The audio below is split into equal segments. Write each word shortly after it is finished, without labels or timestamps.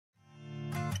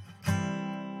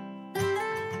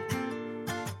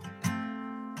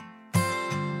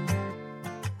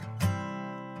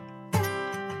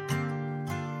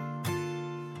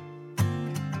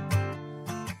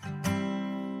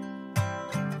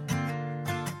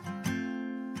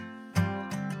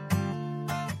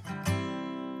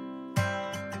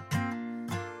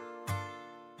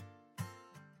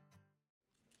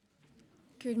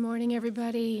Good morning,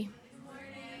 everybody. Good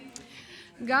morning.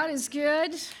 God is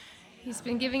good. He's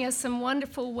been giving us some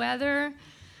wonderful weather.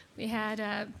 We had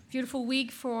a beautiful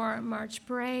week for March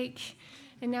break,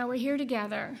 and now we're here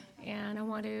together. And I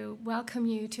want to welcome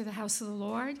you to the house of the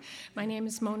Lord. My name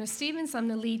is Mona Stevens. I'm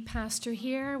the lead pastor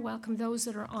here. Welcome those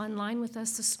that are online with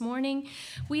us this morning.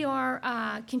 We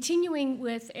are continuing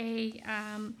with a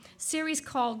series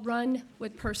called Run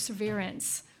with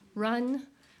Perseverance. Run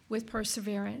with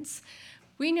Perseverance.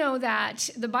 We know that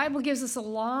the Bible gives us a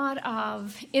lot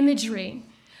of imagery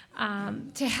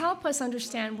to help us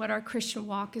understand what our Christian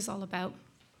walk is all about.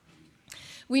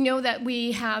 We know that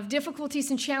we have difficulties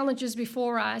and challenges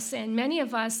before us, and many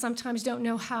of us sometimes don't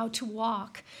know how to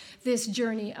walk this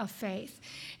journey of faith.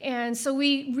 And so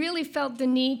we really felt the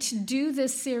need to do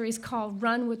this series called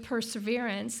Run with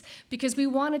Perseverance because we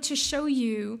wanted to show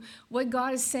you what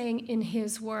God is saying in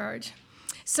His Word.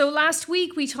 So last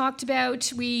week we used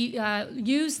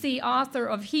the author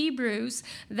of Hebrews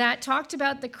that talked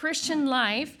about the Christian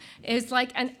life is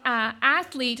like an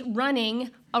athlete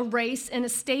running a race in a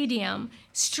stadium,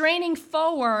 straining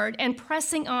forward and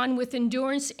pressing on with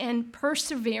endurance and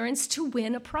perseverance to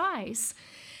win a prize.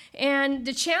 And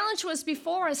the challenge was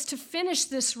before us to finish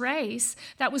this race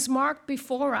that was marked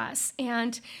before us.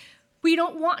 And we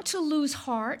don't want to lose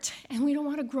heart, and we don't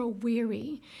want to grow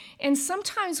weary. And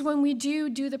sometimes when we do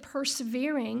the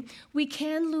persevering, we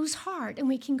can lose heart, and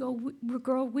we can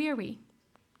grow weary.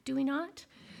 Do we not?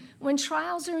 When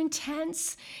trials are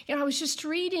intense, I was just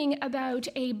reading about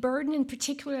a burden in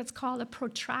particular that's called a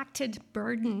protracted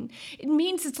burden. It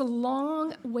means it's a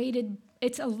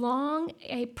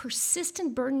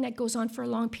persistent burden that goes on for a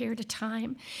long period of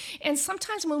time. And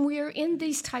sometimes when we are in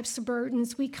these types of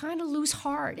burdens, we kind of lose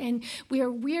heart and we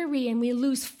are weary and we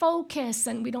lose focus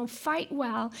and we don't fight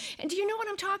well. And do you know what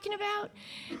I'm talking about?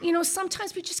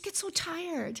 Sometimes we just get so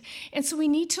tired. And so we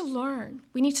need to learn.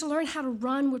 We need to learn how to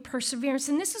run with perseverance.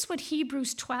 And this is what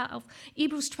Hebrews 12,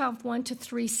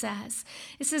 1-3 says.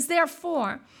 It says,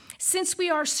 therefore, since we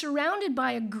are surrounded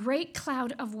by a great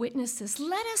cloud of witnesses,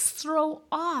 let us throw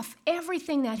off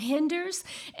everything that hinders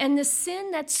and the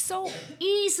sin that so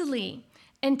easily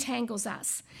entangles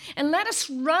us. And let us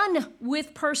run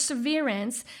with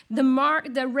perseverance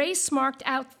the race marked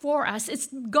out for us. It's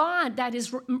God that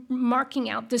is marking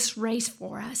out this race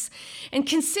for us. And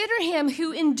consider Him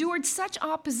who endured such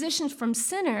opposition from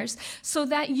sinners so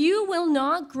that you will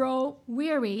not grow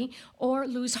weary or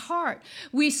lose heart.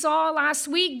 We saw last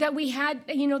week that we had,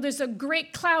 there's a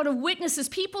great cloud of witnesses.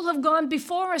 People have gone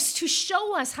before us to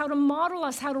show us how to model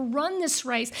us, how to run this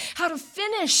race, how to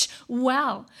finish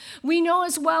well. We know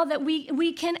as well that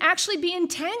we can actually be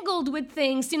entangled with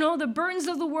things, the burdens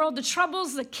of the world, the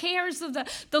troubles, the cares of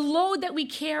the load that we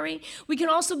carry. We can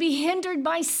also be hindered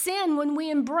by sin when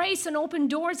we embrace and open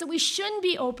doors that we shouldn't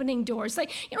be opening doors.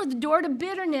 Like, the door to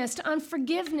bitterness, to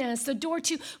unforgiveness, the door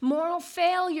to moral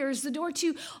failures, the door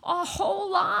to a whole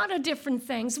lot of different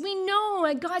things. We know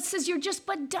that God says you're just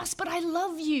but dust, but I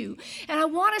love you. And I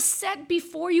want to set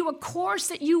before you a course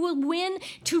that you will win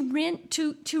to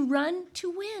run to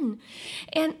win.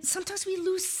 And sometimes we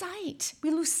lose sight. We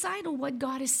lose sight of what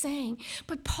God is saying.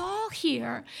 But Paul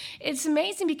here, it's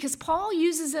amazing because Paul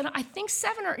uses it, I think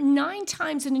 7 or 9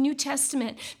 times in the New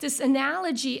Testament, this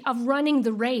analogy of running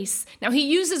the race. Now, he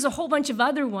uses a whole bunch of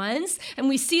other ones, and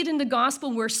we see it in the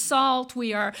gospel. We're salt,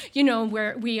 we are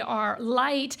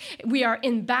light, we are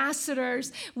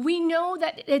ambassadors. We know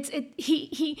that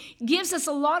he gives us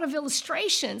a lot of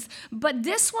illustrations, but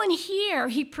this one here,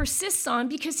 he persists on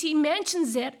because he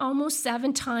mentions it almost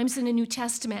 7 times in the New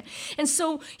Testament. And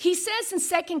so he says in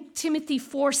 2 Timothy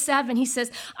 4:7, he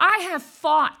says, I have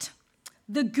fought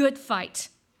the good fight.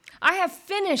 I have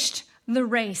finished the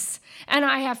race, and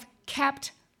I have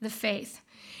kept the faith.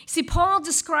 See, Paul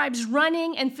describes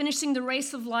running and finishing the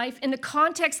race of life in the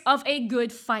context of a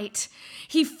good fight.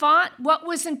 He fought what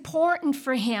was important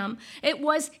for him. It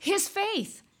was his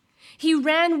faith. He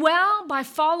ran well by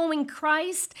following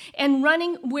Christ and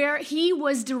running where He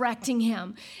was directing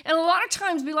him. And a lot of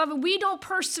times, beloved, we don't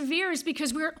persevere is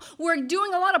because we're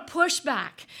doing a lot of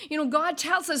pushback. God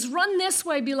tells us, run this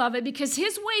way, beloved, because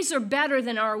His ways are better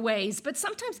than our ways. But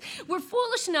sometimes we're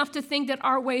foolish enough to think that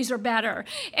our ways are better.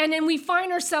 And then we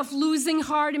find ourselves losing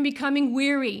heart and becoming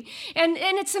weary. And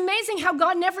it's amazing how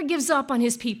God never gives up on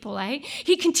His people, eh?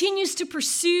 He continues to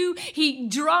pursue. He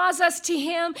draws us to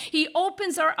Him. He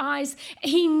opens our eyes.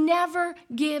 He never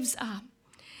gives up.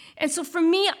 And so for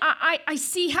me, I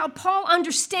see how Paul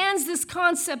understands this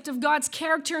concept of God's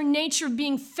character and nature of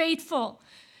being faithful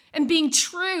and being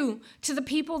true to the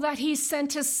people that He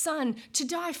sent His Son to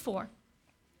die for.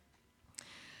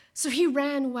 So he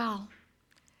ran well.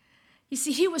 You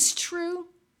see, he was true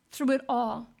through it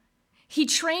all. He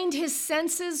trained his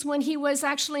senses when he was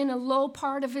actually in a low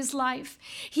part of his life.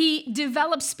 He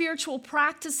developed spiritual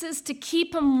practices to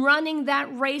keep him running that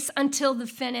race until the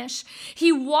finish.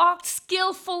 He walked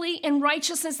skillfully in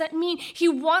righteousness. That means he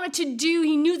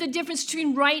knew the difference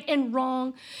between right and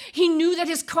wrong. He knew that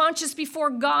his conscience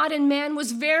before God and man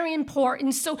was very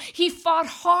important. So he fought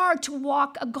hard to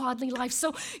walk a godly life.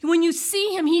 So when you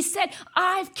see him, he said,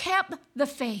 I've kept the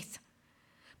faith.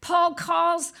 Paul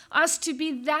calls us to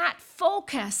be that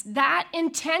focused, that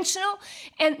intentional,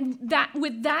 and that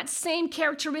with that same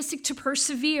characteristic to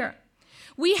persevere.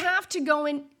 We have to go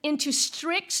into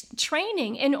strict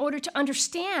training in order to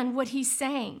understand what he's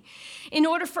saying. In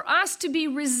order for us to be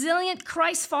resilient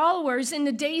Christ followers in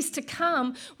the days to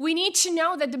come, we need to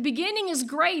know that the beginning is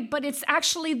great, but it's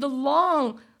actually the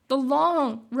long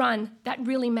run that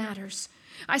really matters.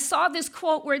 I saw this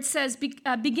quote where it says,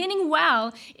 beginning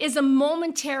well is a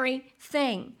momentary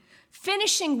thing.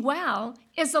 Finishing well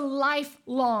is a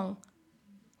lifelong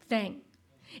thing.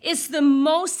 It's the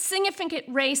most significant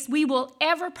race we will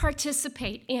ever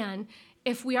participate in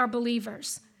if we are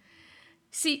believers.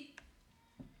 See,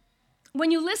 when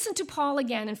you listen to Paul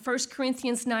again in 1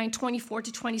 Corinthians 9, 24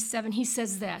 to 27, he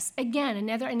says this. Again,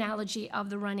 another analogy of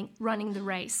the running the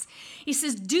race. He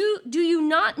says, do you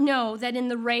not know that in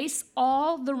the race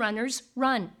all the runners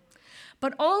run,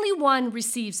 but only one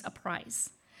receives a prize?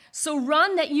 So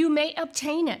run that you may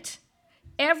obtain it.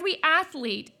 Every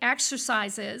athlete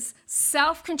exercises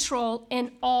self-control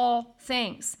in all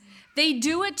things. They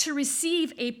do it to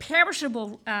receive a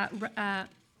perishable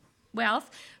wealth,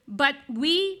 but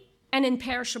we an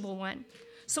imperishable one.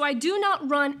 So I do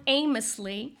not run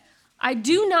aimlessly. I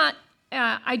do not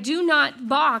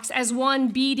box as one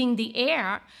beating the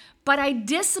air, but I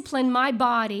discipline my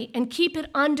body and keep it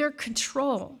under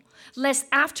control, lest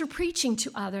after preaching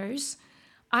to others,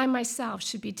 I myself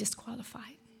should be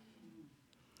disqualified.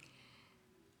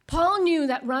 Paul knew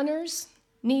that runners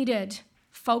needed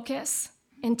focus,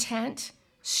 intent,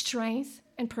 strength,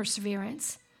 and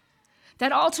perseverance.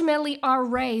 That ultimately our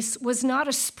race was not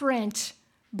a sprint,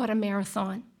 but a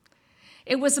marathon.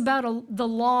 It was about the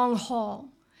long haul.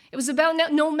 It was about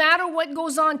no matter what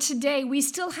goes on today, we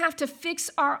still have to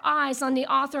fix our eyes on the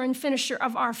author and finisher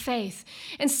of our faith.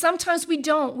 And sometimes we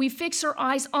don't. We fix our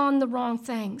eyes on the wrong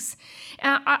things.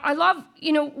 I love,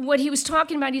 what he was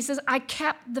talking about. He says, I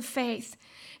kept the faith.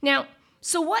 Now,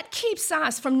 so what keeps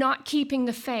us from not keeping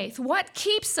the faith? What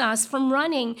keeps us from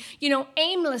running,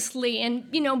 aimlessly and,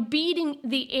 beating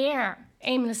the air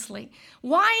aimlessly?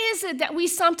 Why is it that we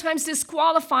sometimes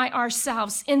disqualify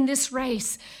ourselves in this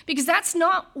race? Because that's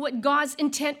not what God's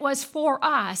intent was for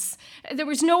us. There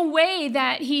was no way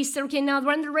that he said, okay, now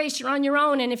run the race, you're on your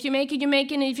own, and if you make it, you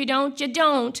make it, and if you don't, you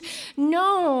don't.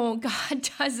 No, God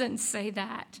doesn't say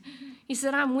that. He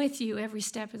said, I'm with you every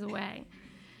step of the way.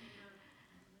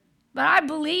 But I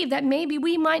believe that maybe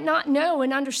we might not know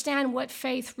and understand what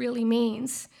faith really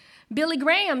means. Billy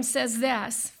Graham says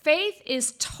this, faith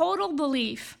is total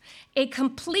belief, a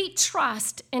complete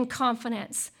trust and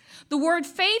confidence. The word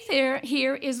faith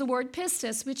here is the word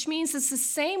pistis, which means it's the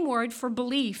same word for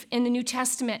belief in the New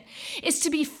Testament. It's to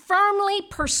be firmly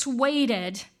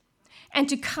persuaded and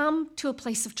to come to a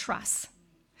place of trust.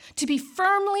 To be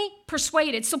firmly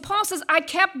persuaded. So Paul says, I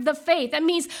kept the faith. That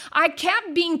means I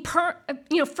kept being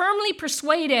firmly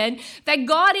persuaded that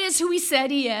God is who he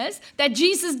said he is, that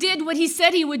Jesus did what he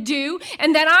said he would do,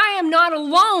 and that I am not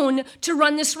alone to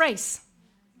run this race.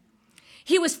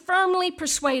 He was firmly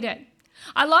persuaded.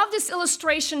 I love this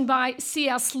illustration by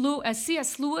C.S.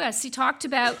 Lewis. He talked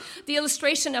about the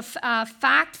illustration of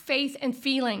fact, faith, and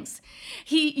feelings.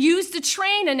 He used the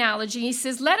train analogy. He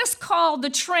says, let us call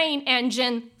the train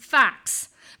engine facts.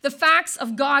 The facts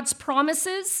of God's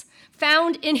promises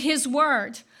found in his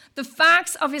word. The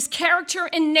facts of his character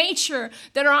and nature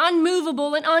that are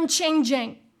unmovable and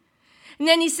unchanging. And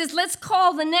then he says, let's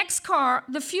call the next car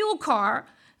the fuel car,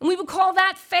 and we will call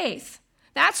that faith.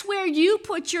 That's where you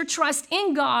put your trust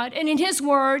in God and in his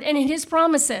word and in his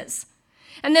promises.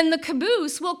 And then the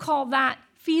caboose, we'll call that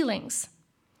feelings.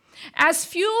 As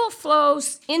fuel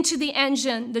flows into the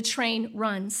engine, the train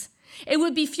runs. It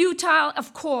would be futile,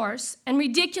 of course, and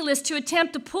ridiculous to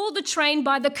attempt to pull the train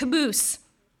by the caboose.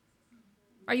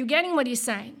 Are you getting what he's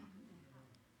saying?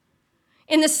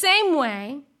 In the same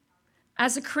way,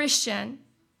 as a Christian,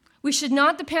 we should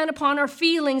not depend upon our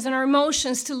feelings and our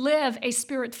emotions to live a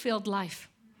spirit-filled life.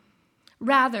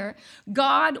 Rather,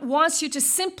 God wants you to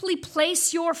simply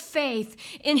place your faith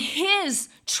in his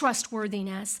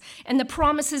trustworthiness and the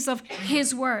promises of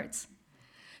his words.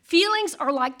 Feelings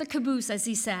are like the caboose, as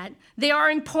he said. They are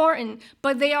important,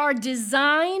 but they are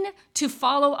designed to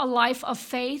follow a life of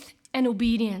faith and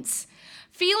obedience.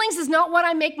 Feelings is not what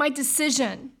I make my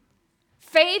decision.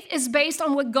 Faith is based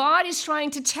on what God is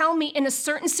trying to tell me in a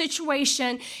certain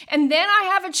situation, and then I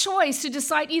have a choice to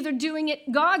decide either doing it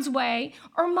God's way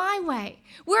or my way.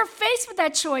 We're faced with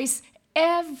that choice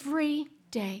every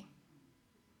day.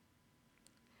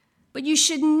 But you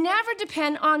should never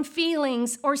depend on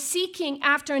feelings or seeking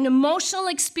after an emotional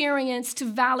experience to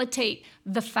validate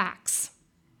the facts,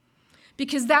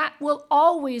 because that will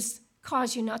always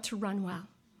cause you not to run well.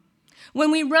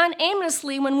 When we run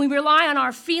aimlessly, when we rely on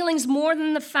our feelings more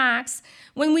than the facts,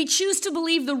 when we choose to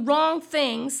believe the wrong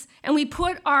things and we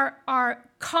put our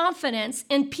confidence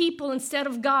in people instead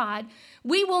of God,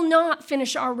 we will not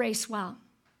finish our race well.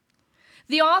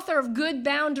 The author of Good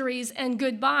Boundaries and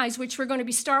Goodbyes, which we're going to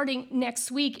be starting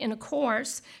next week in a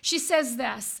course, she says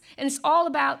this, and it's all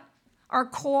about our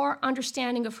core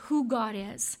understanding of who God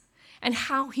is and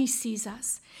how he sees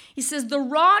us. He says, the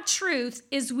raw truth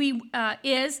is we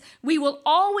will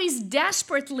always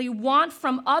desperately want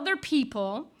from other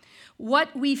people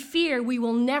what we fear we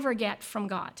will never get from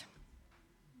God.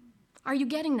 Are you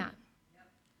getting that?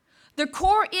 The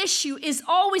core issue is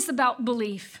always about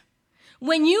belief.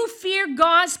 When you fear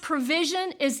God's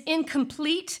provision is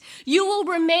incomplete, you will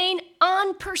remain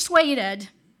unpersuaded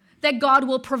that God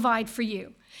will provide for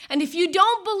you. And if you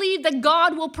don't believe that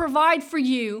God will provide for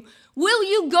you, will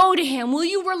you go to him? Will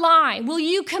you rely? Will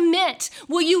you commit?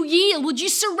 Will you yield? Would you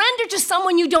surrender to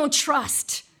someone you don't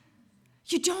trust?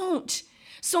 You don't.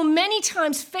 So many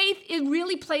times faith, it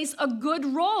really plays a good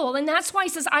role. And that's why he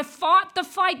says, I fought the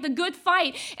fight, the good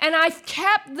fight, and I've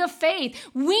kept the faith.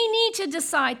 We need to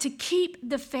decide to keep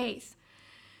the faith.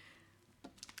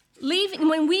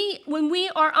 When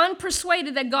we are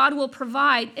unpersuaded that God will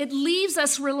provide, it leaves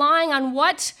us relying on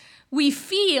what we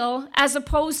feel as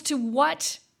opposed to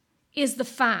what is the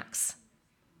facts.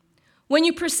 When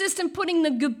you persist in putting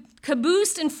the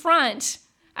caboose in front,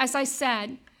 as I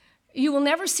said, you will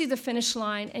never see the finish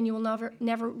line, and you will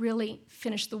never really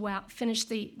finish the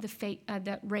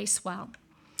race well.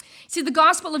 See, the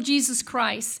gospel of Jesus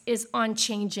Christ is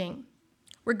unchanging,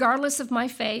 regardless of my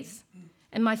faith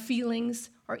and my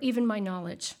feelings or even my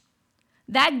knowledge.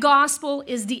 That gospel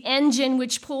is the engine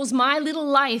which pulls my little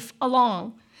life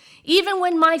along. Even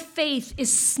when my faith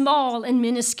is small and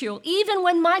minuscule, even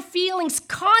when my feelings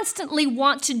constantly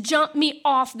want to jump me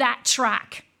off that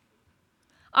track,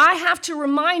 I have to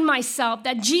remind myself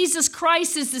that Jesus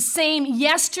Christ is the same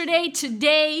yesterday,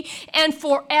 today, and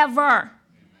forever.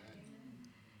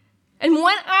 And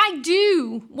when I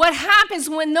do, what happens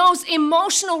when those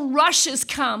emotional rushes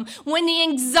come, when the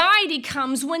anxiety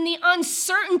comes, when the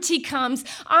uncertainty comes,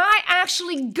 I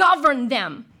actually govern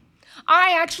them.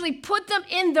 I actually put them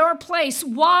in their place.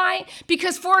 Why?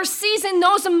 Because for a season,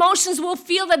 those emotions will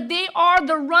feel that they are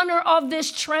the runner of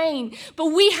this train. But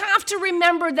we have to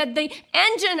remember that the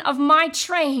engine of my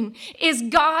train is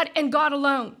God and God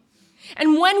alone.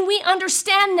 And when we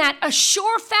understand that, a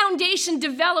sure foundation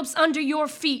develops under your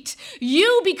feet.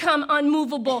 You become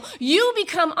unmovable. You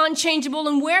become unchangeable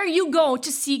in where you go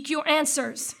to seek your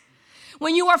answers.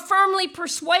 When you are firmly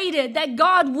persuaded that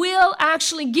God will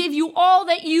actually give you all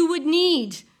that you would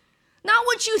need. Not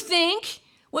what you think,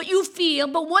 what you feel,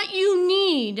 but what you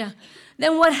need.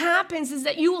 Then what happens is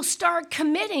that you will start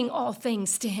committing all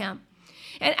things to him.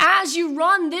 And as you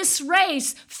run this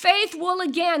race, faith will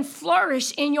again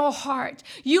flourish in your heart.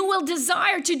 You will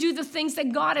desire to do the things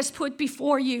that God has put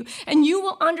before you. And you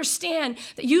will understand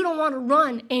that you don't want to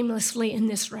run aimlessly in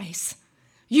this race.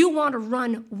 You want to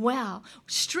run well,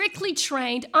 strictly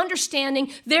trained,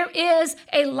 understanding there is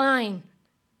a line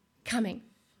coming.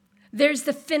 There's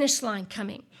the finish line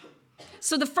coming.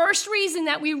 So the first reason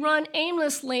that we run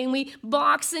aimlessly and we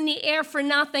box in the air for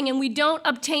nothing and we don't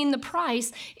obtain the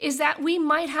prize is that we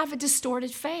might have a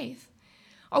distorted faith.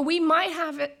 Or we might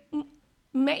have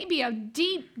maybe a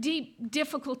deep, deep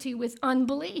difficulty with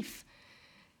unbelief.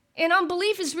 And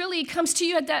unbelief is really, it comes to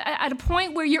you at a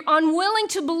point where you're unwilling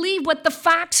to believe what the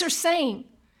facts are saying.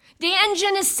 The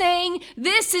engine is saying,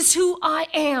 this is who I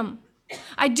am.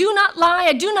 I do not lie.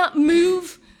 I do not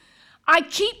move. I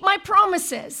keep my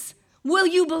promises. Will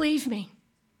you believe me?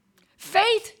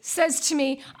 Faith says to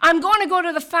me, I'm going to go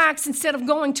to the facts instead of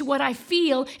going to what I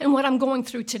feel and what I'm going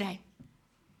through today.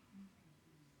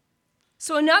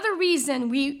 So another reason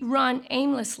we run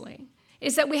aimlessly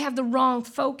is that we have the wrong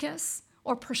focus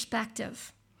or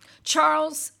perspective.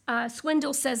 Charles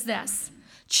Swindoll says this,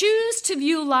 choose to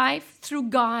view life through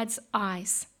God's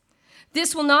eyes.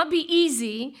 This will not be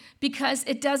easy because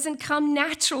it doesn't come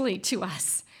naturally to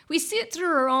us. We see it through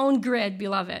our own grid,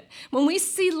 beloved. When we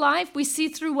see life, we see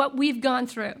through what we've gone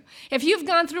through. If you've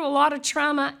gone through a lot of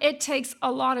trauma, it takes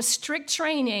a lot of strict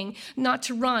training not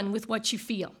to run with what you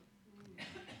feel.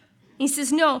 He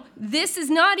says, no, this is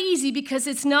not easy because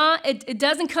it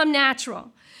doesn't come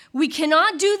natural. We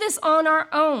cannot do this on our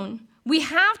own. We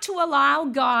have to allow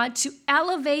God to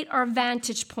elevate our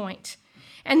vantage point.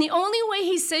 And the only way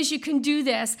he says you can do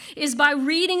this is by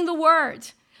reading the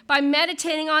Word, by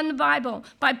meditating on the Bible,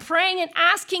 by praying and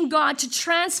asking God to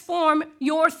transform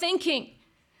your thinking.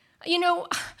 You know,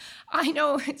 I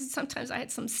know sometimes I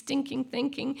had some stinking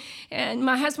thinking, and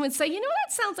my husband would say,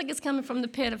 that sounds like it's coming from the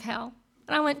pit of hell.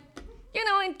 And I went,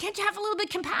 and can't you have a little bit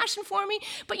of compassion for me?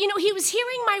 But, he was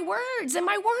hearing my words, and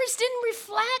my words didn't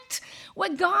reflect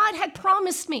what God had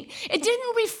promised me. It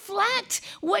didn't reflect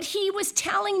what he was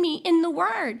telling me in the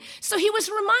Word. So he was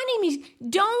reminding me,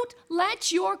 don't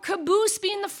let your caboose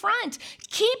be in the front.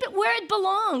 Keep it where it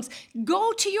belongs.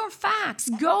 Go to your facts.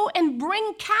 Go and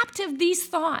bring captive these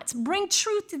thoughts. Bring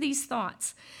truth to these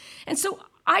thoughts. And so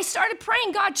I started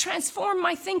praying, God, transform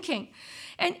my thinking.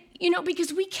 And,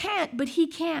 because we can't, but he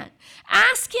can.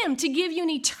 Ask him to give you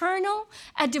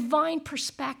a divine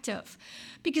perspective.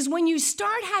 Because when you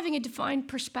start having a divine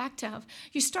perspective,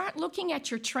 you start looking at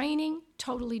your training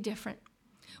totally different.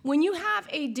 When you have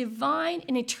a divine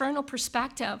and eternal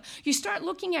perspective, you start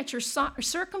looking at your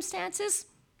circumstances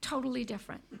totally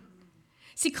different.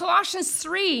 See, Colossians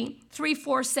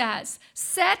 3:4 says,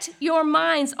 set your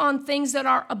minds on things that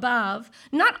are above,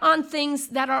 not on things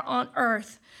that are on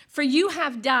earth. For you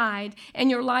have died, and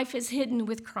your life is hidden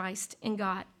with Christ in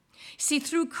God. See,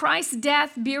 through Christ's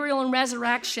death, burial, and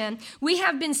resurrection, we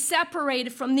have been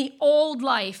separated from the old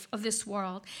life of this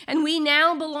world, and we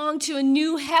now belong to a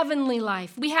new heavenly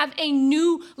life. We have a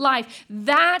new life.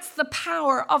 That's the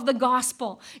power of the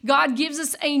gospel. God gives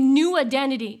us a new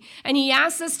identity, and he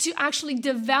asks us to actually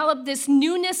develop this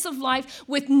newness of life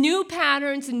with new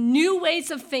patterns and new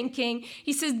ways of thinking.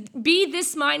 He says, be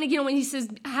this mind. When he says,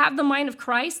 have the mind of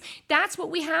Christ, that's what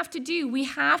we have to do. We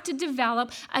have to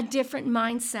develop a different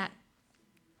mindset.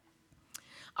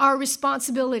 Our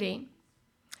responsibility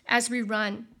as we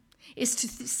run is to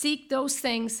seek those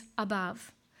things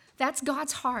above. That's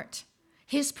God's heart,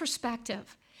 his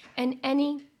perspective in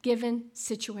any given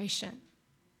situation.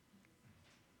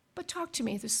 But talk to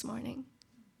me this morning.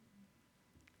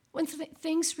 When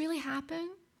things really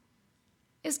happen,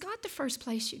 is God the first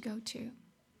place you go to?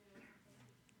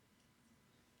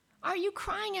 Are you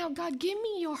crying out, God, give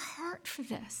me your heart for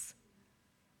this?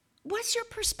 What's your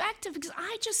perspective? Because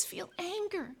I just feel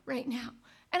anger right now,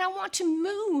 and I want to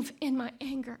move in my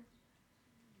anger.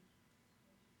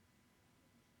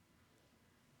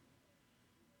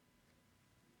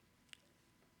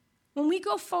 When we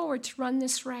go forward to run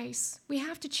this race, we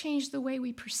have to change the way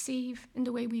we perceive and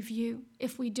the way we view.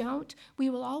 If we don't,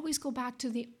 we will always go back to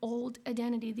the old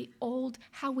identity, the old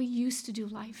how we used to do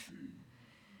life.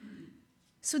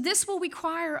 So this will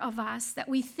require of us that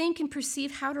we think and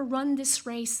perceive how to run this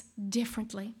race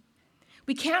differently.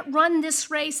 We can't run this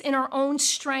race in our own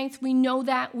strength. We know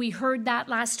that. We heard that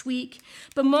last week.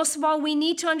 But most of all, we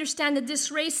need to understand that this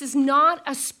race is not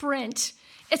a sprint.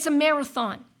 It's a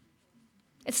marathon.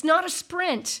 It's not a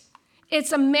sprint.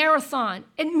 It's a marathon.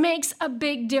 It makes a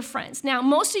big difference. Now,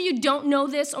 most of you don't know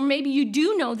this, or maybe you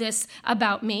do know this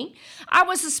about me. I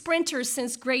was a sprinter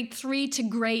since grade 3 to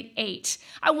grade 8.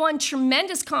 I won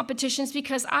tremendous competitions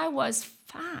because I was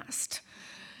fast.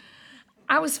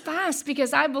 I was fast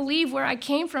because I believe where I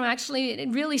came from, actually, it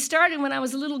really started when I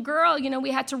was a little girl.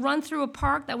 We had to run through a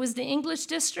park that was the English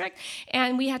district,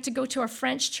 and we had to go to a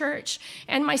French church.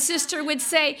 And my sister would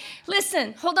say,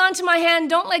 listen, hold on to my hand,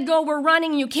 don't let go, we're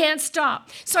running, you can't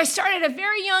stop. So I started at a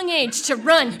very young age to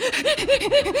run,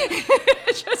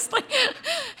 just like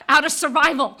out of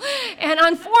survival. And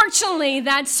unfortunately,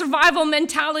 that survival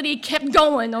mentality kept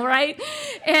going, all right?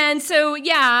 And so,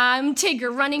 I'm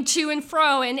Tigger running to and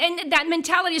fro, and that mentality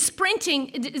of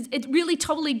sprinting, it's really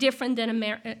totally different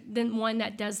than one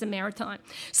that does the marathon.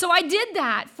 So I did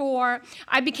that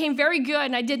I became very good,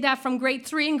 and I did that from grade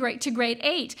 3 to grade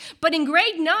 8. But in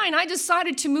grade 9, I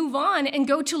decided to move on and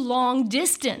go to long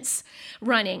distance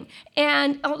running.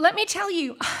 And let me tell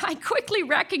you, I quickly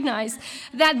recognized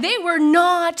that they were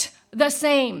not the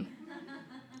same.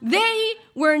 They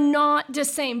were not the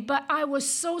same, but I was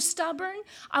so stubborn.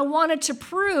 I wanted to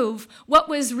prove what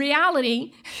was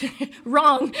reality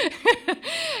wrong.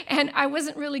 And I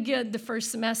wasn't really good the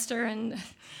first semester and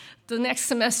the next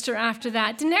semester after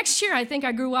that. The next year, I think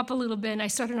I grew up a little bit and I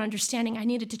started understanding I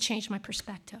needed to change my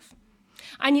perspective.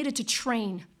 I needed to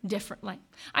train differently.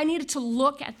 I needed to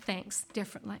look at things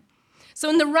differently. So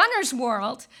in the runner's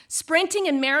world, sprinting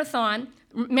and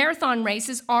marathon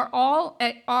races are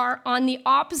on the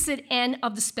opposite end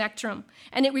of the spectrum,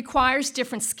 and it requires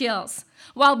different skills.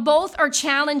 While both are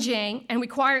challenging and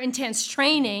require intense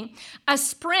training, a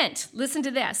sprint, listen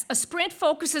to this, a sprint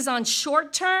focuses on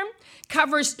short term,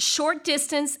 covers short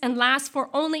distance, and lasts for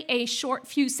only a short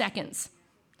few seconds.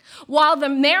 While the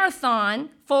marathon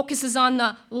focuses on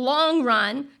the long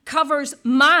run, covers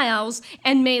miles,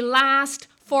 and may last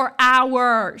for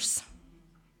hours.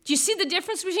 Do you see the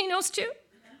difference between those two?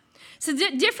 So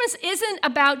the difference isn't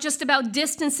just about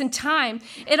distance and time.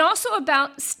 It's also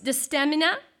about the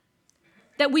stamina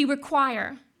that we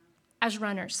require as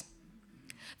runners.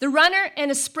 The runner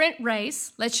in a sprint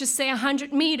race, let's just say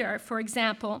 100-meter, for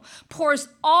example, pours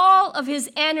all of his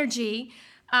energy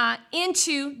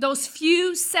into those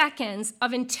few seconds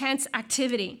of intense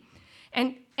activity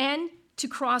and to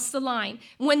cross the line.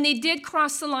 When they did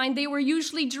cross the line, they were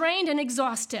usually drained and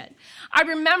exhausted. I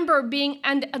remember being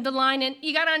on the line, and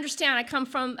you got to understand, I come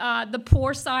from the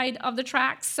poor side of the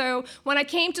tracks. So when I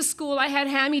came to school, I had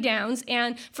hand-me-downs,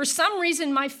 and for some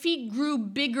reason, my feet grew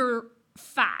bigger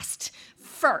fast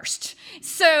first.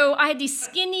 So I had these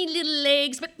skinny little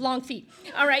legs, but long feet.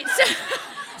 All right,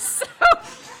 so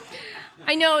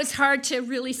I know it's hard to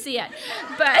really see it,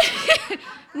 but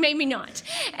maybe not.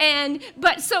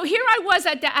 But so here I was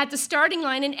at the starting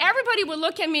line, and everybody would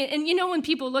look at me, and you know when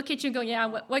people look at you and go, yeah,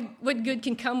 what good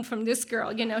can come from this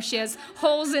girl? You know, she has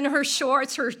holes in her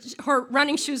shorts, her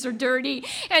running shoes are dirty,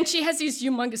 and she has these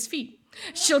humongous feet.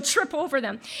 She'll trip over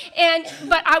them.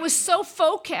 But I was so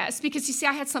focused because, you see,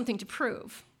 I had something to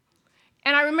prove.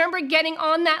 And I remember getting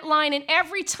on that line, and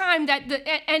every time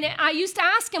and I used to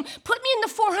ask him, put me in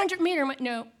the 400-meter. I'm like,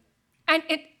 no. And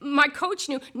my coach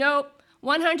knew, no,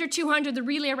 100, 200, the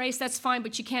relay race, that's fine,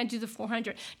 but you can't do the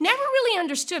 400. Never really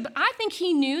understood, but I think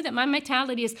he knew that my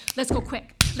mentality is, let's go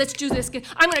quick. Let's do this.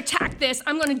 I'm going to attack this.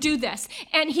 I'm going to do this.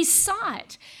 And he saw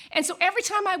it. And so every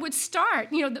time I would start,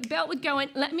 the belt would go,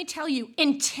 and let me tell you,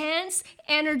 intense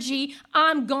energy,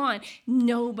 I'm gone.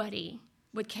 Nobody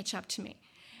would catch up to me.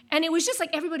 And it was just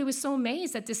like everybody was so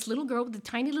amazed that this little girl with the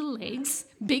tiny little legs,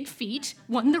 big feet,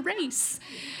 won the race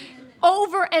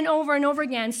over and over and over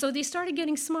again. So they started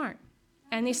getting smart.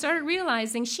 And they started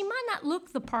realizing she might not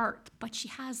look the part, but she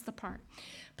has the part.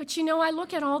 But I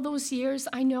look at all those years,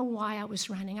 I know why I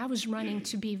was running. I was running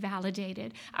to be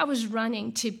validated. I was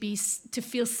running to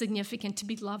feel significant, to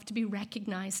be loved, to be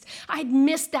recognized. I'd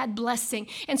missed that blessing.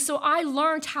 And so I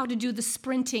learned how to do the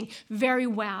sprinting very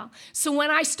well. So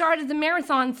when I started the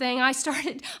marathon thing, I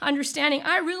started understanding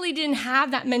I really didn't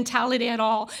have that mentality at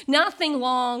all. Nothing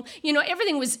long.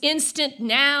 Everything was instant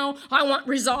now. I want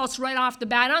results right off the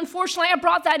bat. Unfortunately, I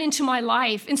brought that into my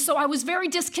life. And so I was very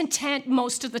discontent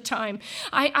most of the time.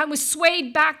 I was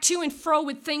swayed back to and fro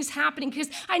with things happening because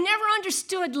I never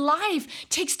understood life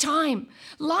takes time.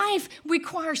 Life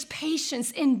requires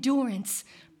patience, endurance,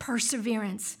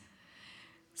 perseverance.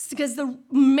 It's because the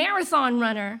marathon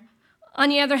runner, on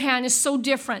the other hand, is so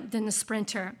different than the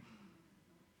sprinter.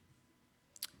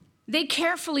 They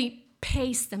carefully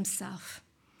pace themselves,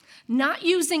 not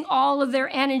using all of their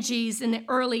energies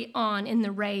early on in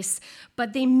the race,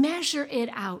 but they measure it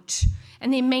out.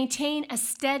 And they maintain a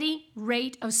steady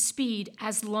rate of speed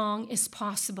as long as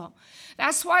possible.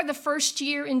 That's why the first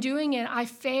year in doing it, I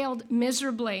failed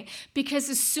miserably.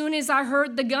 Because as soon as I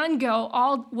heard the gun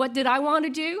go, what did I want to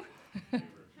do?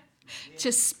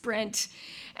 Just sprint.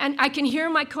 And I can hear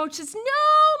my coach says, no,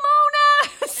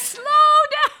 Mona, slow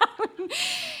down.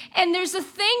 And there's a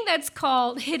thing that's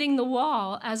called hitting the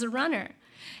wall as a runner.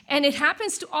 And it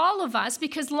happens to all of us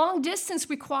because long distance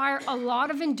require a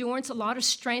lot of endurance, a lot of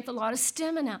strength, a lot of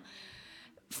stamina.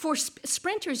 For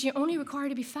sprinters, you're only required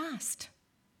to be fast.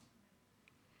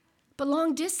 But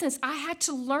long distance, I had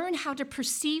to learn how to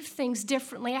perceive things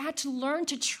differently. I had to learn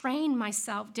to train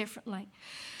myself differently.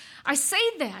 I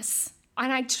say this,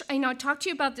 and I talk to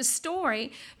you about this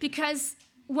story because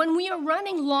when we are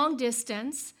running long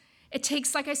distance, it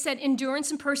takes, like I said,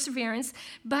 endurance and perseverance,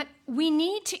 but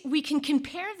we can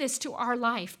compare this to our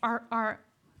life, our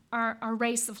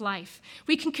race of life.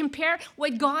 We can compare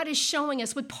what God is showing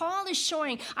us, what Paul is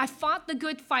showing. I fought the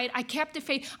good fight. I kept the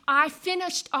faith. I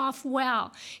finished off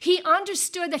well. He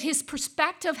understood that his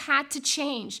perspective had to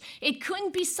change. It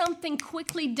couldn't be something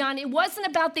quickly done. It wasn't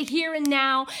about the here and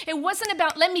now. It wasn't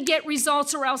about let me get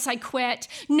results or else I quit.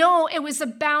 No, it was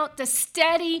about the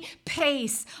steady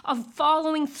pace of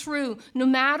following through. No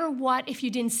matter what, if you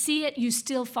didn't see it, you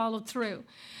still followed through.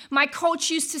 My coach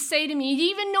used to say to me,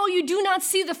 even though you do not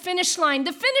see the finish line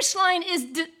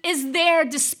is there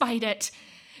despite it.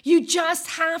 You just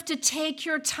have to take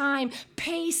your time,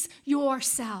 pace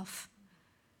yourself.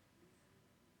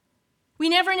 We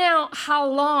never know how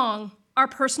long our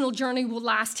personal journey will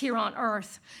last here on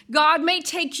earth. God may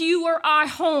take you or I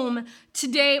home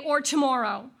today or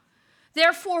tomorrow.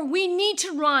 Therefore, we need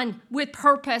to run with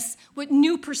purpose, with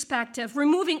new perspective,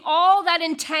 removing all that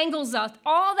entangles us,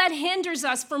 all that hinders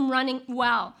us from running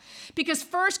well. Because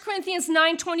 1 Corinthians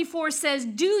 9:24 says,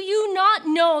 "Do you not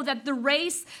know that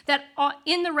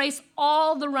in the race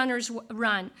all the runners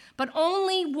run, but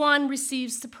only one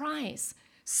receives the prize?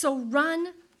 So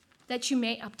run that you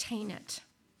may obtain it."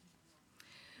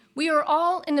 We are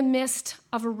all in the midst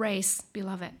of a race,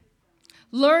 beloved,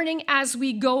 learning as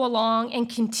we go along and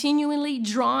continually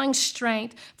drawing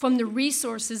strength from the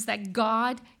resources that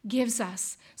God gives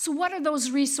us. So what are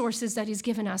those resources that he's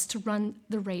given us to run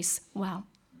the race well?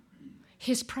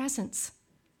 His presence,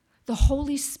 the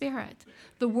Holy Spirit,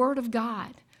 the Word of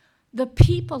God, the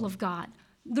people of God,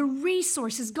 the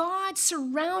resources. God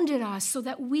surrounded us so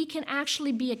that we can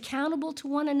actually be accountable to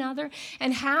one another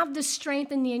and have the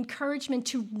strength and the encouragement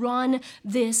to run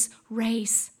this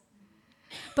race.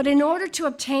 But in order to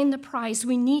obtain the prize,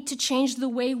 we need to change the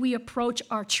way we approach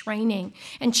our training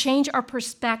and change our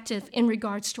perspective in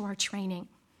regards to our training.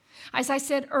 As I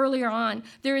said earlier on,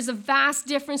 there is a vast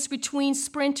difference between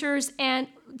sprinters and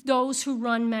those who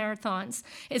run marathons.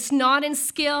 It's not in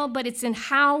skill, but it's in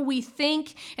how we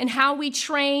think and how we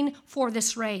train for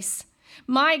this race.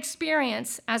 My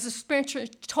experience as a sprinter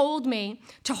told me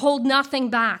to hold nothing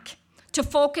back, to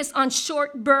focus on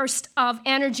short bursts of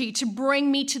energy to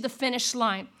bring me to the finish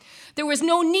line. There was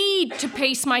no need to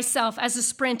pace myself as a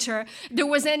sprinter. There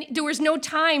was no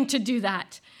time to do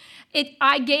that.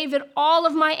 I gave it all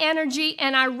of my energy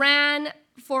and I ran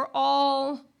for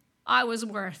all I was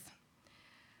worth.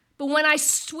 But when I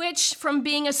switched from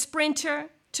being a sprinter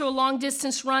to a long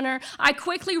distance runner, I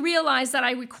quickly realized that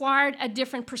I required a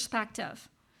different perspective.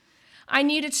 I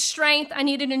needed strength, I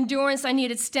needed endurance, I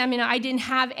needed stamina. I didn't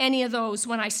have any of those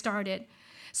when I started.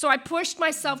 So I pushed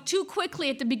myself too quickly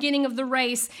at the beginning of the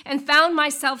race and found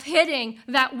myself hitting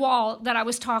that wall that I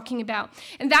was talking about.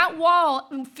 And that wall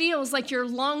feels like your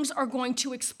lungs are going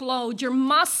to explode. Your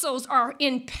muscles are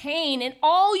in pain, and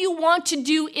all you want to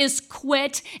do is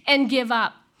quit and give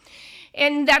up.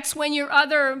 And that's when your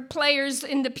other players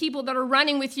and the people that are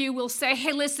running with you will say,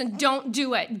 hey, listen, don't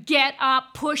do it. Get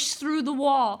up, push through the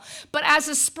wall. But as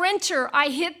a sprinter, I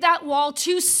hit that wall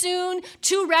too soon,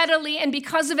 too readily, and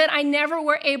because of it, I never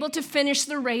were able to finish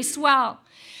the race well.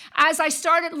 As I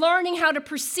started learning how to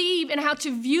perceive and how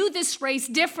to view this race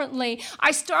differently,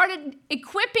 I started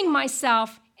equipping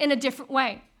myself in a different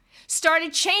way.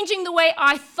 Started changing the way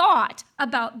I thought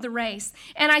about the race.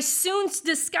 And I soon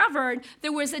discovered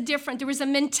there was a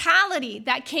mentality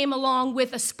that came along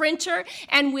with a sprinter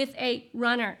and with a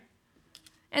runner.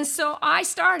 And so I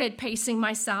started pacing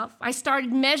myself. I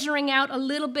started measuring out a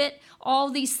little bit all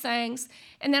these things.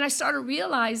 And then I started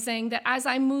realizing that as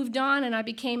I moved on and I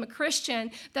became a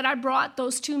Christian, that I brought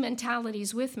those two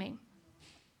mentalities with me.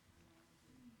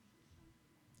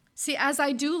 See, as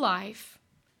I do life,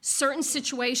 certain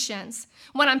situations,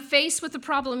 when I'm faced with a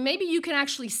problem, maybe you can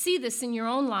actually see this in your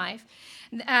own life,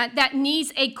 that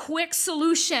needs a quick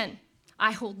solution,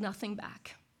 I hold nothing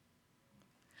back.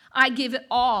 I give it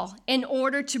all in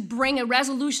order to bring a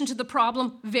resolution to the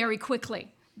problem very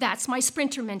quickly. That's my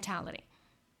sprinter mentality.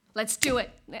 Let's do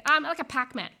it. I'm like a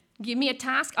Pac-Man. Give me a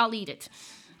task, I'll eat it.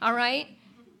 All right?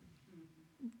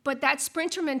 But that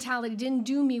sprinter mentality didn't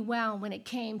do me well when it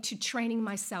came to training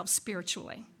myself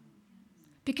spiritually.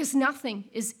 Because nothing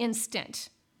is instant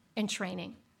in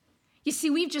training. You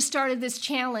see, we've just started this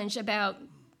challenge about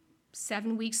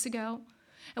 7 weeks ago,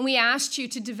 and we asked you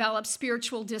to develop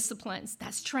spiritual disciplines.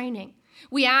 That's training.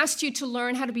 We asked you to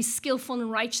learn how to be skillful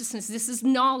in righteousness. This is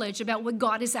knowledge about what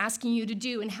God is asking you to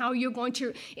do and how you're going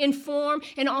to inform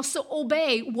and also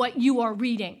obey what you are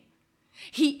reading.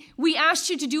 We asked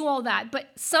you to do all that,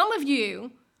 but some of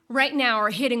you right now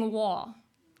are hitting a wall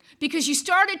because you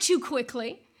started too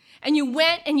quickly. And you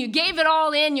went and you gave it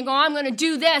all in. You go, I'm going to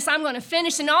do this. I'm going to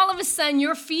finish. And all of a sudden,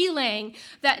 you're feeling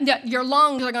that your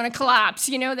lungs are going to collapse,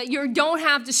 that you don't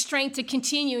have the strength to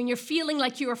continue. And you're feeling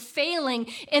like you're failing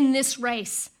in this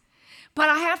race. But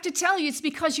I have to tell you, it's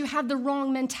because you have the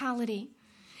wrong mentality.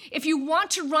 If you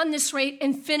want to run this race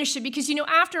and finish it, because,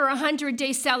 after a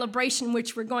 100-day celebration,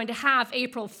 which we're going to have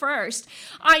April 1st,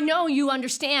 I know you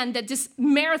understand that this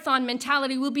marathon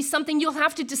mentality will be something you'll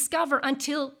have to discover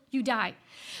until you die.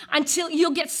 Until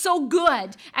you'll get so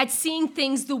good at seeing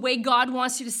things the way God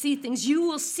wants you to see things, you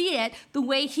will see it the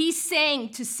way He's saying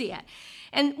to see it.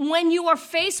 And when you are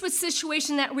faced with a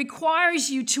situation that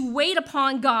requires you to wait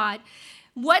upon God,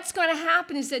 what's going to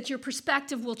happen is that your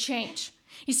perspective will change.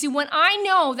 You see, when I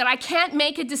know that I can't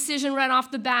make a decision right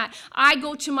off the bat, I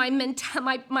go to my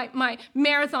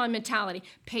marathon mentality.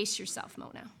 Pace yourself,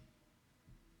 Mona.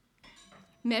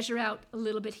 Measure out a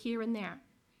little bit here and there.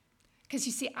 Because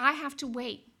you see, I have to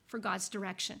wait for God's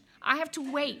direction. I have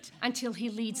to wait until he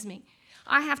leads me.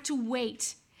 I have to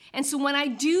wait. And so when I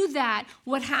do that,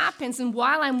 what happens, and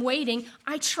while I'm waiting,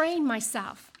 I train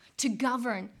myself to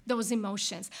govern those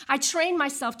emotions. I train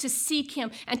myself to seek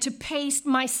him and to pace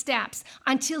my steps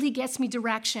until he gets me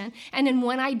direction. And then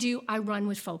when I do, I run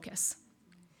with focus.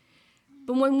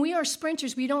 But when we are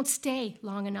sprinters, we don't stay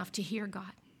long enough to hear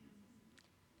God.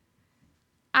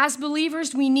 As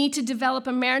believers, we need to develop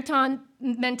a marathon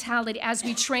mentality as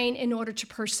we train in order to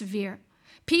persevere.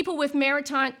 People with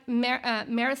marathon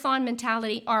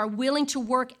mentality are willing to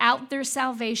work out their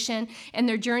salvation and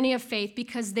their journey of faith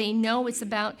because they know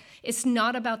it's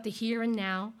not about the here and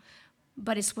now,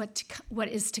 but it's what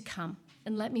is to come.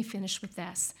 And let me finish with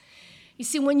this. You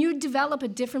see, when you develop a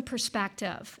different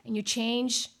perspective and you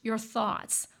change your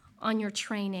thoughts on your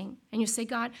training and you say,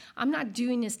 God, I'm not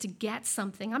doing this to get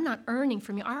something. I'm not earning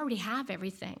from you. I already have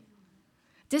everything.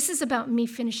 This is about me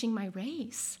finishing my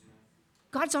race.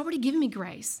 God's already given me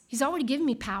grace. He's already given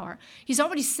me power. He's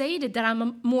already stated that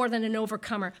I'm more than an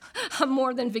overcomer. I'm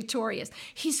more than victorious.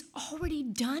 He's already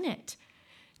done it.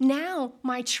 Now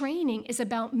my training is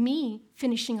about me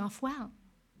finishing off well.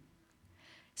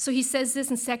 So he says this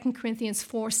in 2 Corinthians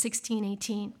 4:16,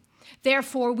 18.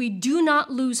 Therefore, we do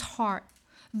not lose heart.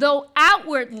 Though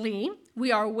outwardly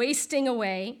we are wasting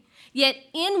away, yet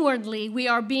inwardly we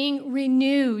are being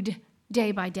renewed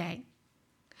day by day.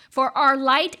 For our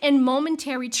light and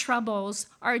momentary troubles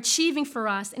are achieving for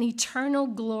us an eternal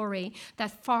glory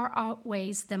that far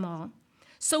outweighs them all.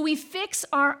 So we fix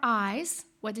our eyes,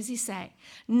 what does he say?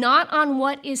 Not on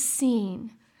what is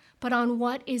seen, but on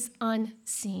what is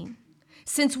unseen.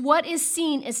 Since what is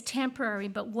seen is temporary,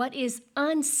 but what is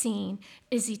unseen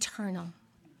is eternal.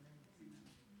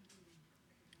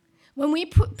 When we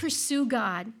pursue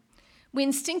God, we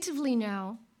instinctively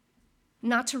know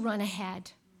not to run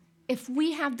ahead. If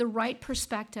we have the right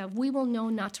perspective, we will know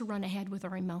not to run ahead with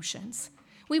our emotions.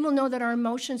 We will know that our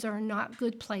emotions are not a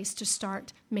good place to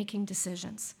start making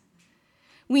decisions.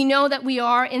 We know that we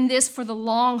are in this for the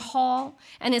long haul,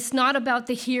 and it's not about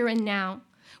the here and now.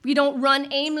 We don't run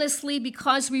aimlessly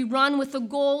because we run with the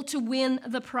goal to win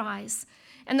the prize.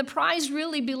 And the prize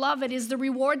really, beloved, is the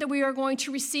reward that we are going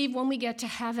to receive when we get to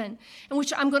heaven, and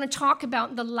which I'm going to talk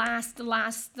about in the last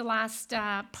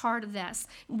part of this.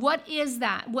 What is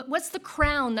that? What's the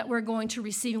crown that we're going to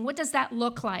receive, and what does that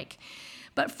look like?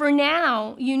 But for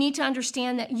now, you need to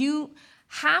understand that you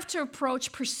have to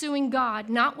approach pursuing God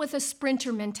not with a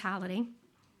sprinter mentality,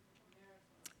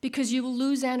 because you will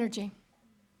lose energy.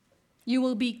 You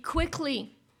will be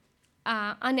quickly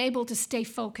unable to stay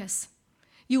focused.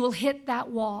 You will hit that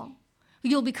wall.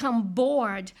 You'll become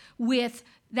bored with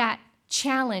that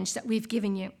challenge that we've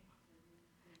given you.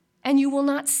 And you will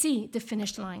not see the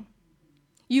finish line.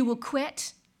 You will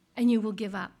quit and you will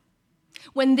give up.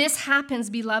 When this happens,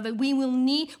 beloved, we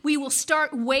will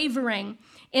start wavering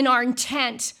in our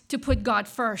intent to put God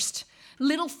first.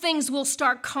 Little things we'll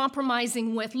start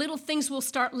compromising with. Little things we'll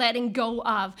start letting go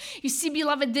of. You see,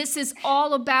 beloved, this is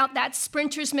all about that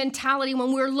sprinter's mentality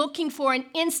when we're looking for an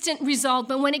instant result.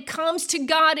 But when it comes to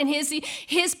God and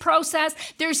his process,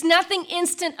 there's nothing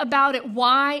instant about it.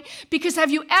 Why? Because have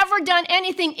you ever done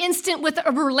anything instant with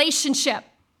a relationship?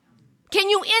 Can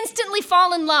you instantly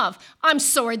fall in love? I'm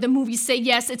sorry, the movies say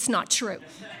yes, it's not true.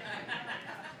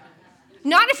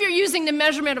 Not if you're using the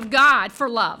measurement of God for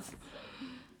love.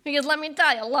 Because let me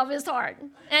tell you, love is hard,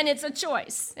 and it's a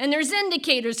choice. And there's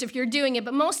indicators if you're doing it,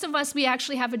 but most of us, we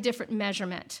actually have a different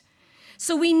measurement.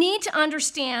 So we need to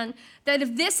understand that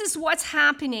if this is what's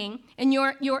happening and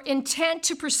your intent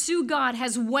to pursue God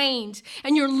has waned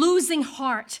and you're losing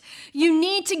heart, you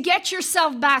need to get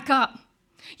yourself back up.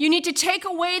 You need to take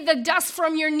away the dust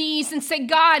from your knees and say,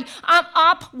 God, I'm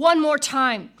up one more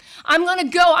time. I'm going to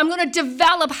go. I'm going to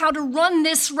develop how to run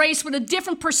this race with a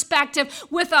different perspective,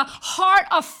 with a heart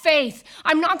of faith.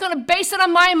 I'm not going to base it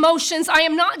on my emotions. I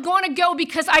am not going to go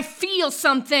because I feel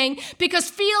something, because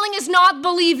feeling is not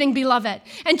believing, beloved.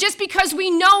 And just because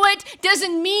we know it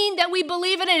doesn't mean that we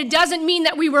believe it, and it doesn't mean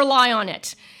that we rely on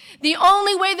it. The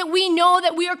only way that we know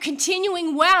that we are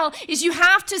continuing well is you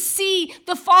have to see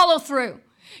the follow through.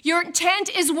 Your intent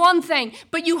is one thing,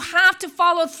 but you have to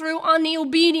follow through on the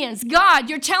obedience. God,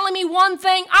 you're telling me one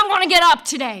thing, I'm going to get up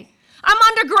today. I'm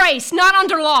under grace, not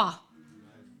under law.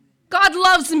 God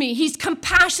loves me. He's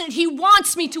compassionate. He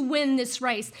wants me to win this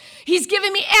race. He's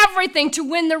given me everything to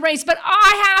win the race, but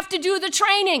I have to do the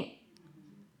training.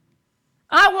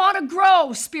 I want to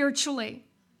grow spiritually.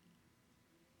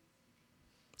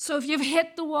 So if you've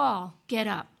hit the wall, get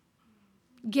up.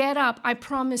 Get up, I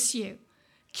promise you.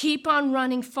 Keep on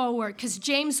running forward, because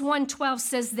James 1:12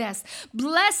 says this,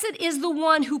 blessed is the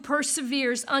one who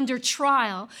perseveres under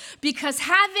trial, because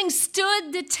having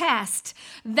stood the test,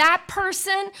 that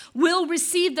person will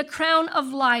receive the crown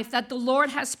of life that the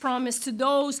Lord has promised to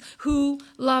those who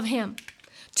love him.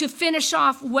 To finish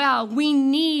off well, we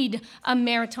need a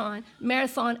marathon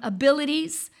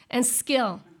abilities and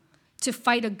skill to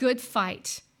fight a good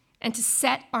fight and to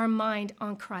set our mind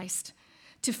on Christ,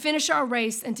 to finish our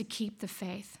race and to keep the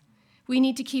faith. We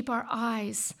need to keep our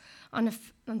eyes on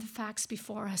the facts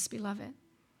before us, beloved.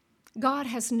 God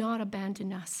has not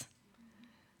abandoned us.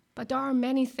 But there are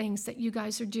many things that you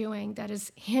guys are doing that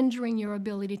is hindering your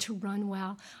ability to run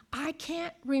well. I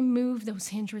can't remove those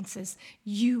hindrances.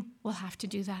 You will have to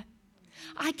do that.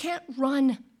 I can't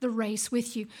run the race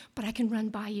with you, but I can run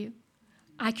by you.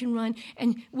 I can run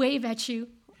and wave at you,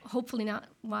 hopefully not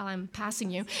while I'm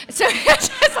passing you. So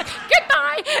it's like,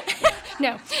 goodbye.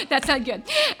 No, that's not good.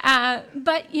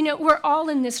 But, we're all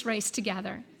in this race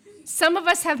together. Some of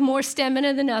us have more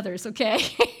stamina than others, okay?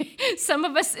 Some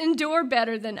of us endure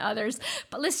better than others.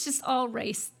 But let's just all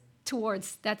race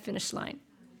towards that finish line.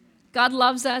 God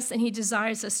loves us, and he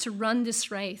desires us to run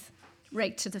this race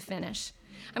right to the finish.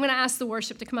 I'm going to ask the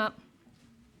worship to come up.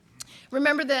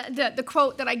 Remember the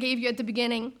quote that I gave you at the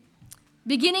beginning?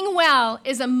 Beginning well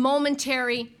is a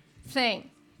momentary thing.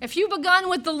 If you've begun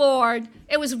with the Lord,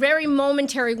 it was very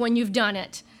momentary when you've done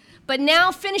it. But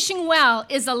now finishing well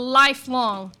is a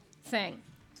lifelong thing.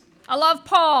 I love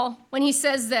Paul when he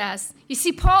says this. You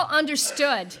see, Paul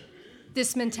understood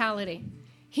this mentality.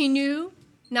 He knew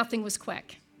nothing was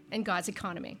quick in God's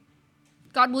economy.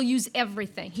 God will use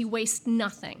everything. He wastes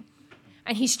nothing.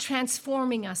 And he's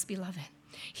transforming us, beloved.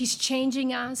 He's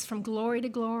changing us from glory to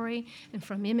glory and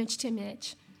from image to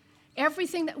image.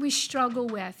 Everything that we struggle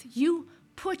with, you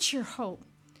put your hope.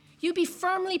 You be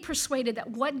firmly persuaded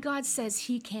that what God says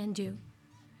he can do.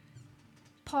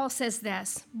 Paul says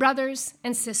this, brothers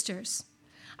and sisters,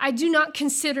 I do not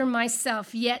consider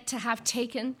myself yet to have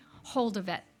taken hold of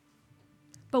it.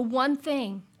 But one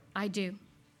thing I do,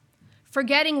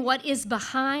 forgetting what is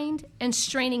behind and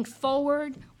straining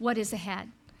forward what is ahead.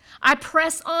 I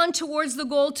press on towards the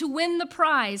goal to win the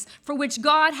prize for which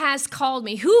God has called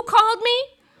me. Who called me?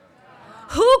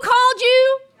 God. Who called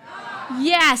you? God.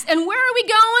 Yes. And where are we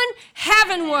going?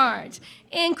 Heavenward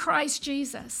in Christ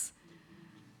Jesus.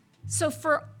 So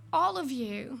for all of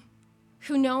you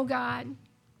who know God,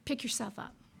 pick yourself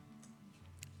up.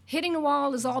 Hitting the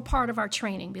wall is all part of our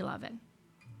training, beloved.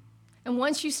 And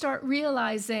once you start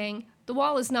realizing the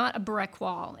wall is not a brick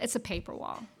wall, it's a paper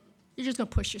wall. You're just going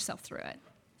to push yourself through it.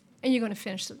 And you're going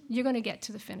to get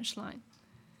to the finish line.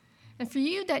 And for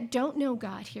you that don't know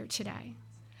God here today,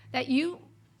 that you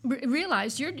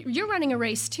realize you're running a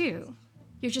race too.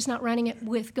 You're just not running it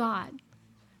with God.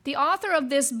 The author of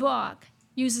this book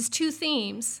uses two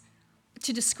themes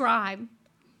to describe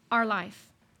our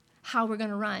life, how we're going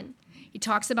to run. He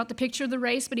talks about the picture of the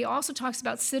race, but he also talks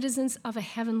about citizens of a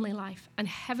heavenly life, a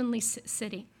heavenly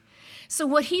city. So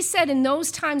what he said in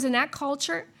those times in that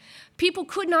culture, people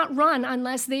could not run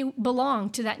unless they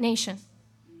belonged to that nation.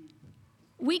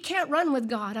 We can't run with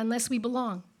God unless we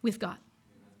belong with God.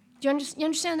 Do you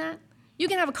understand that? You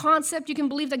can have a concept, you can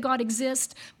believe that God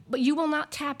exists, but you will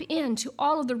not tap into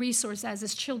all of the resources as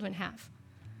his children have.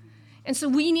 And so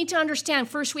we need to understand,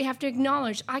 first we have to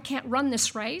acknowledge, I can't run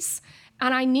this race,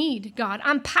 and I need God.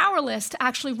 I'm powerless to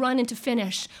actually run and to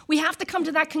finish. We have to come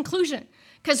to that conclusion,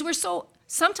 because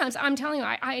sometimes, I'm telling you,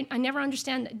 I never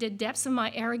understand the depths of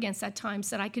my arrogance at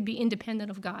times that I could be independent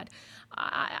of God.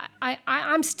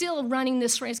 I'm still running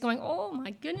this race going, oh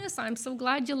my goodness, I'm so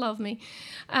glad you love me.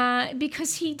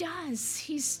 Because he does.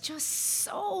 He's just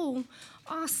so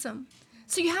awesome.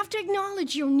 So you have to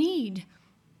acknowledge your need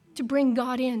to bring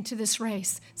God into this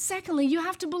race. Secondly, you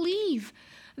have to believe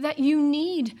that you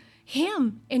need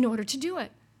him in order to do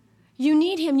it. You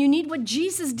need him. You need what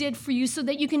Jesus did for you so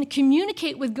that you can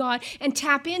communicate with God and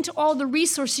tap into all the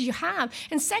resources you have.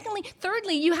 And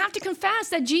thirdly, you have to confess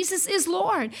that Jesus is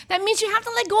Lord. That means you have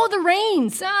to let go of the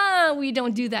reins. We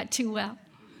don't do that too well.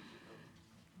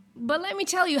 But let me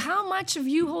tell you, how much of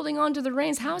you holding on to the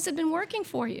reins, how has it been working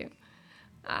for you?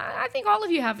 I think all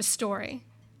of you have a story.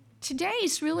 Today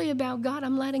is really about, God,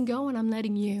 I'm letting go and I'm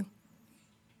letting you.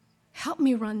 Help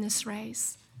me run this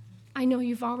race. I know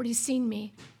you've already seen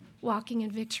me walking in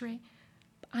victory.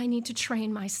 I need to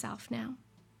train myself now.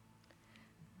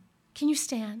 Can you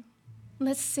stand?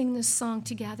 Let's sing this song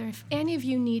together. If any of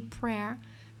you need prayer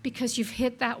because you've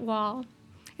hit that wall,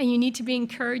 and you need to be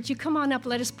encouraged, you come on up.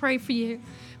 Let us pray for you.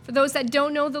 For those that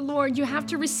don't know the Lord, you have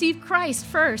to receive Christ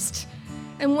first.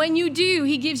 And when you do,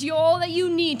 he gives you all that you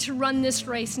need to run this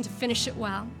race and to finish it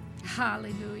well.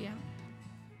 Hallelujah.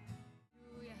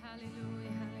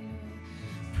 Hallelujah.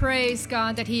 Praise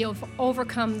God that he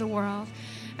overcome the world.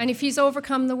 And if he's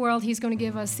overcome the world, he's going to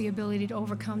give us the ability to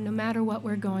overcome no matter what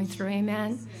we're going through.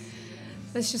 Amen.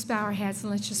 Let's just bow our heads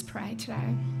and let's just pray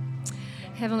today.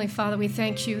 Heavenly Father, we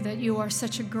thank you that you are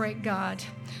such a great God.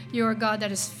 You are a God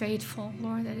that is faithful,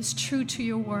 Lord, that is true to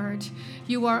your word.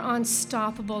 You are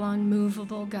unstoppable,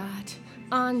 unmovable, God,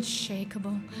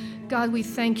 unshakable. God, we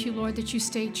thank you, Lord, that you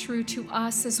stay true to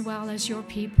us as well as your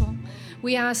people.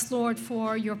 We ask, Lord,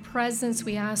 for your presence.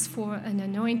 We ask for an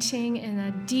anointing and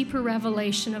a deeper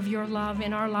revelation of your love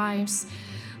in our lives.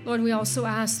 Lord, we also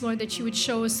ask, Lord, that you would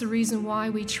show us the reason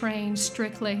why we train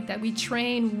strictly, that we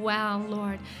train well,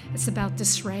 Lord. It's about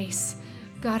this race.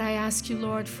 God, I ask you,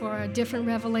 Lord, for a different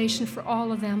revelation for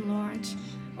all of them, Lord.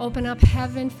 Open up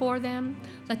heaven for them.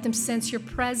 Let them sense your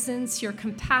presence, your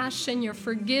compassion, your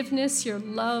forgiveness, your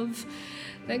love.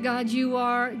 That, God, you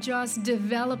are just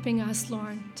developing us,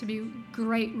 Lord, to be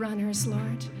great runners,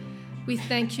 Lord. We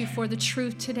thank you for the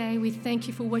truth today. We thank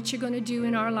you for what you're going to do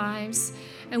in our lives.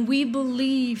 And we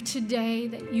believe today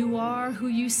that you are who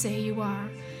you say you are,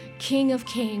 King of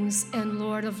kings and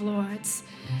Lord of lords.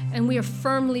 And we are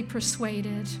firmly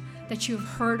persuaded that you have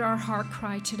heard our heart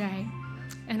cry today.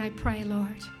 And I pray,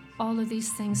 Lord, all of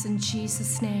these things in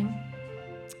Jesus' name.